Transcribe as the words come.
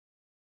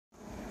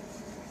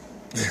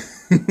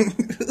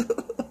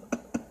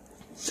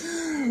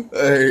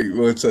Hey,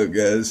 what's up,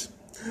 guys?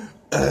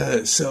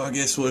 So I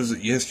guess was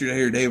it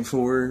yesterday or day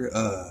before?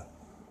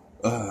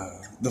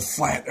 The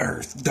Flat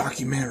Earth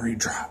documentary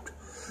dropped.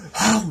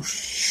 Oh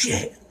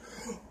shit!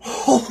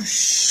 Oh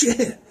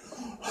shit!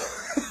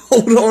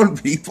 Hold on,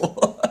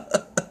 people.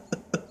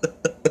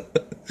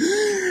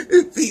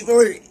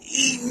 People are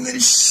eating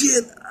this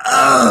shit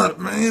up,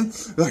 man.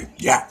 Like,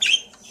 yeah,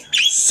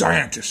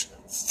 scientists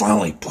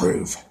finally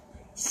prove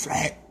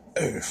flat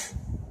Earth.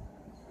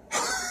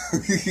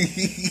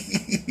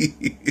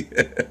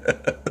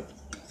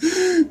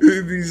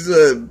 These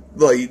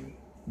like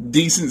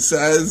decent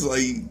sized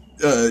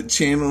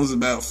channels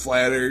about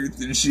flat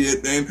Earth and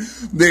shit, man,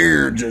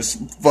 they're just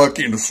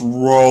fucking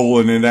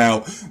rolling it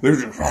out. They're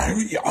just,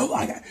 oh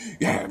my god,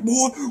 yeah,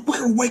 boy, we're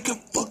gonna wake up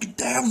fucking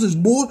thousands,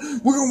 boy.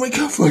 We're gonna wake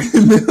up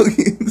fucking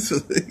millions.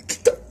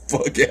 Get the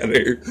fuck out of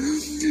here.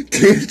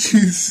 Can't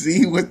you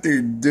see what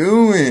they're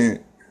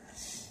doing?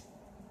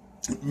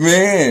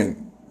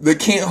 Man, they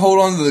can't hold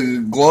on to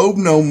the globe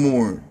no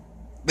more.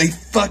 They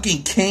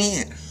fucking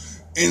can't.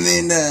 And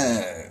then,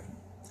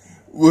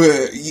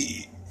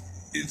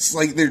 it's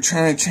like they're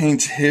trying to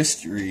change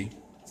history.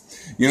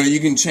 You know, you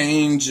can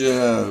change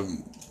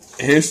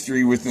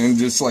history within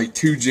just like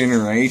 2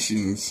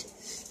 generations.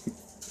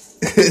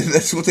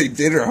 That's what they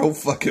did our whole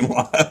fucking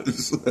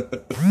lives.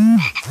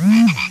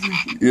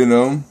 You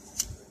know?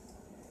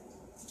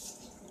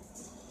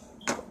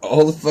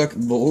 All the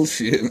fucking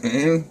bullshit,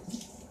 man.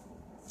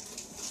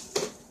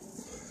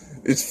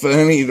 It's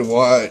funny to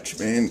watch,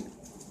 man.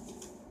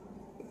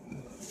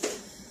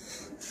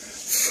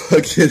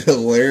 Fucking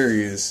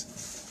hilarious.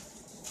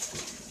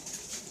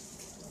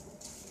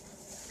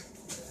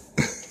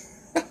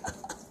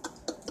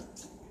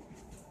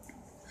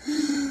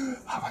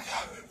 Oh my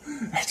god.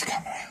 It's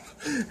coming out.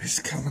 It's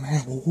coming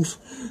out, wolves.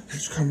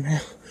 It's coming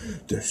out.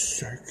 The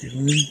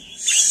circular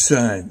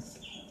sun.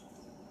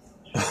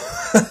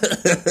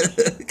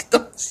 Get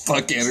the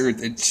fuck out of here with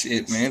that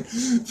shit, man.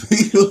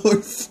 People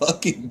are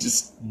fucking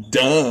just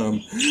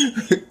dumb.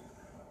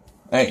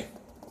 Hey.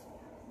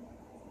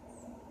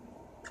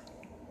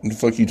 What the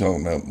fuck you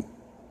talking about?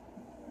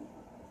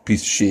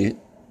 Piece of shit.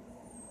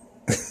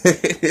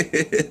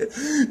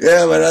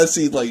 Yeah, but I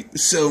see like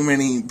so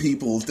many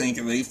people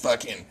thinking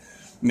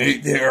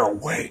they're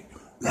awake.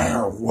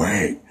 They're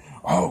awake.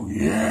 Oh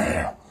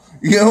yeah.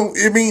 You know,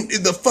 I mean,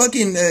 the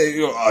fucking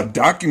a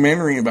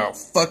documentary about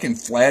fucking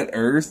flat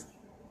Earth.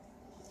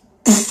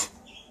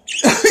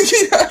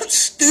 How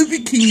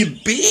stupid can you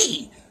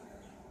be?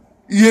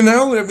 You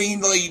know, I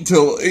mean, like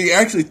to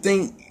actually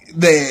think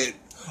that.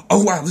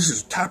 Oh wow, this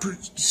is a top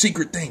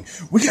secret thing.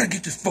 We gotta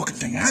get this fucking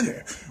thing out of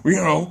there. You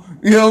know,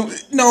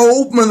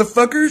 no,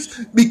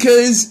 motherfuckers,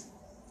 because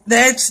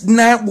that's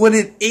not what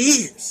it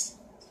is.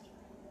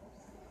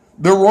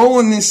 They're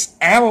rolling this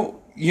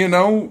out, you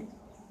know,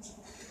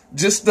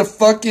 just to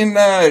fucking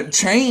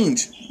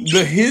change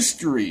the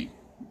history.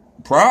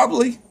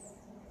 Probably.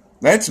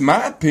 That's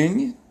my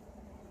opinion.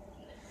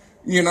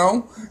 You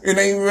know, it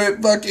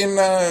ain't fucking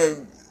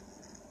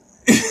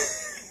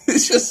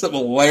it's just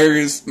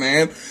hilarious,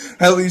 man,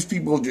 how these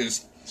people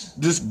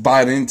just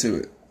bite into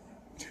it.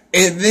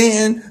 And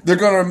then they're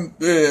gonna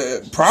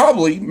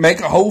probably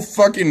make a whole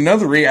fucking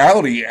another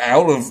reality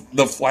out of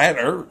the flat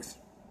Earth.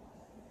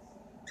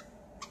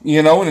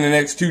 You know, in the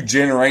next 2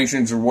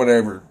 generations or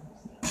whatever.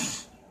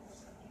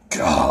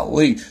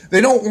 Golly.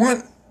 They don't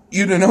want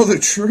you to know the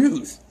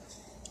truth.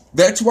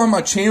 That's why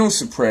my channel's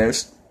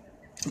suppressed.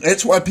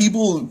 That's why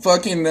people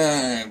fucking,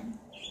 say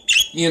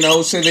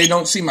they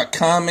don't see my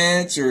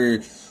comments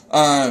or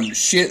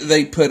shit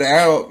they put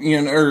out, you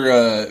know,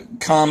 or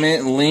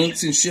comment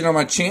links and shit on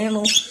my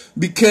channel,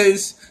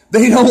 because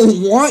they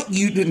don't want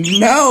you to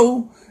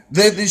know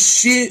that this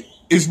shit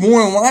is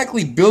more than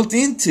likely built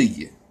into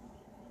you.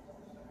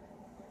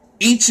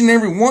 Each and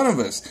every one of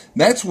us.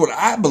 That's what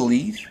I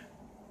believe.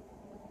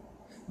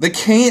 They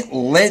can't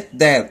let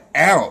that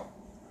out.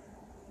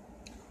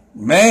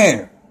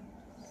 Man.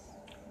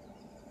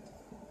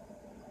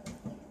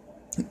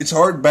 It's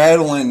hard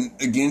battling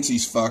against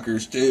these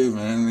fuckers too,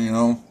 man, you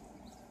know.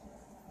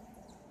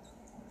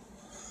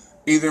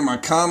 Either my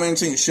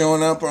comments ain't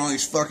showing up on all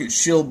these fucking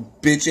shill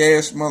bitch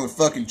ass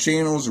motherfucking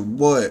channels or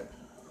what.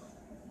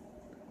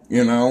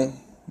 You know?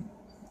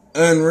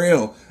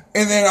 Unreal.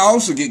 And then I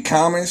also get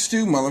comments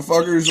too,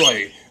 motherfuckers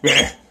like,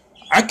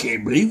 I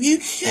can't believe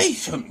you'd say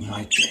something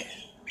like that.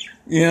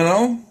 You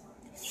know?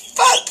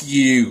 Fuck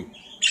you.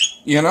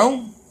 You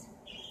know?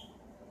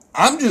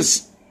 I'm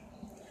just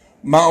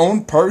my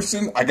own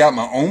person. I got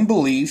my own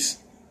beliefs.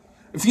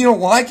 If you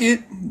don't like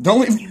it,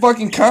 don't leave a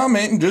fucking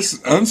comment and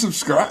just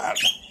unsubscribe.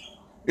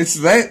 It's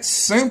that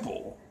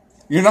simple.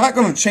 You're not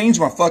going to change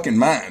my fucking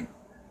mind,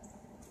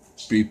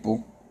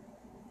 people.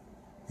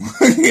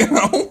 You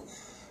know?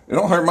 It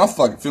don't hurt my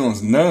fucking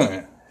feelings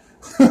none.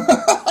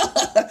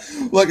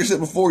 Like I said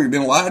before, you've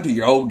been lied to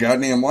your whole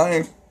goddamn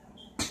life.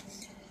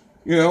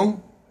 You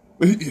know?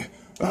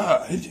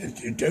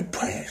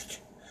 Depressed.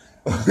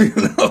 You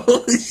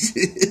know?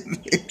 Shit.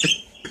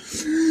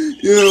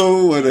 You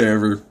know,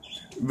 whatever.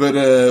 But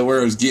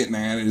where I was getting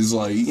at is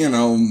like, you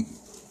know,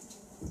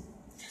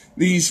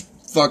 these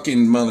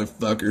fucking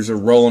motherfuckers are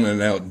rolling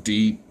it out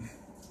deep.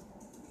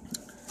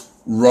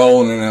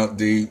 Rolling it out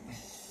deep.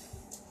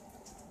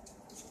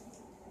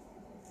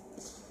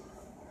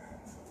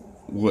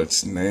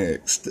 What's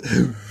next?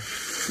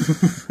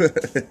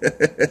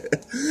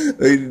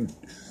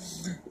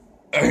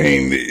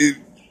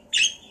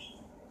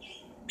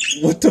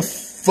 What the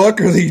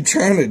fuck are they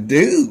trying to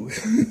do?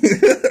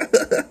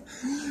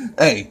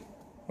 Hey,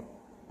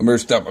 I better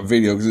stop my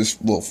video because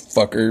this little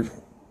fucker,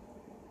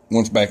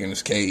 one's back in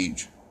his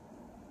cage.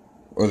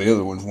 Or the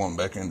other one's one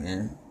back in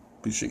there.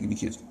 Be shaking the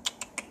kids.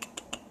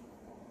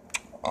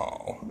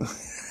 Oh.